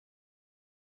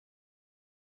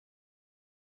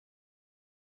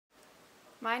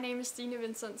My name is Stine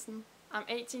Wincentcen. I'm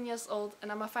 18 years old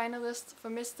and I'm a finalist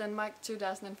for Miss Danmark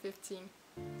 2015.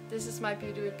 This is my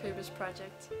Beauty with Purpose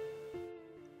project.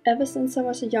 Ever since I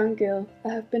was a young girl, I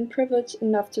have been privileged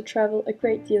enough to travel a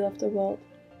great deal of the world.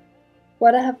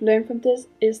 What I have learned from this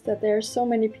is that there are so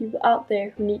many people out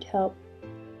there who need help.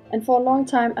 And for a long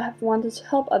time I have wanted to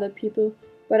help other people,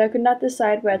 but I could not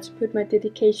decide where to put my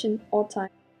dedication or time.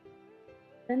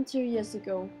 Then 2 years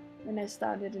ago, when I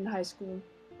started in high school,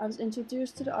 I was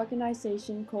introduced to the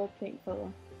organization called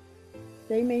Falkoner.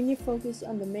 They mainly focus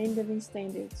on the main living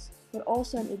standards, but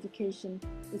also on education,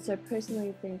 which I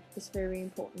personally think is very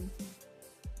important.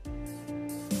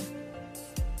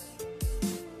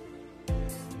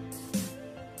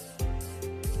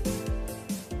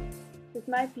 With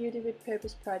my Beauty with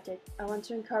Purpose project, I want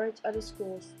to encourage other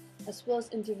schools, as well as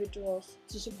individuals,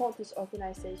 to support this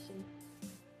organization.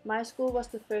 My school was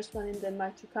the first one in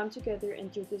Denmark to come together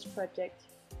and do this project,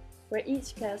 where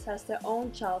each class has their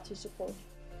own child to support.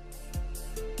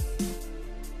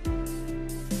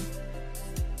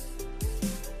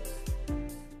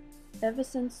 Ever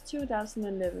since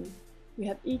 2011, we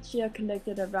have each year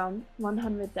collected around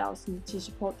 100,000 to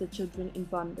support the children in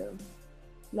Bondo.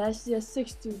 Last year,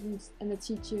 6 students and a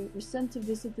teacher were sent to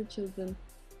visit the children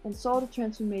and saw the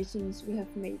transformations we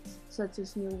have made, such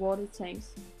as new water tanks,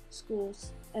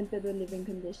 schools, and better living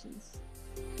conditions.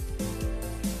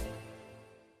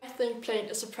 I think Plain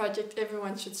is a project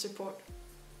everyone should support.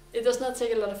 It does not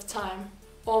take a lot of time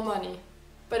or money,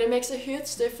 but it makes a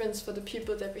huge difference for the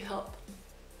people that we help.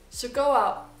 So go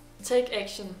out, take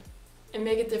action, and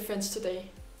make a difference today.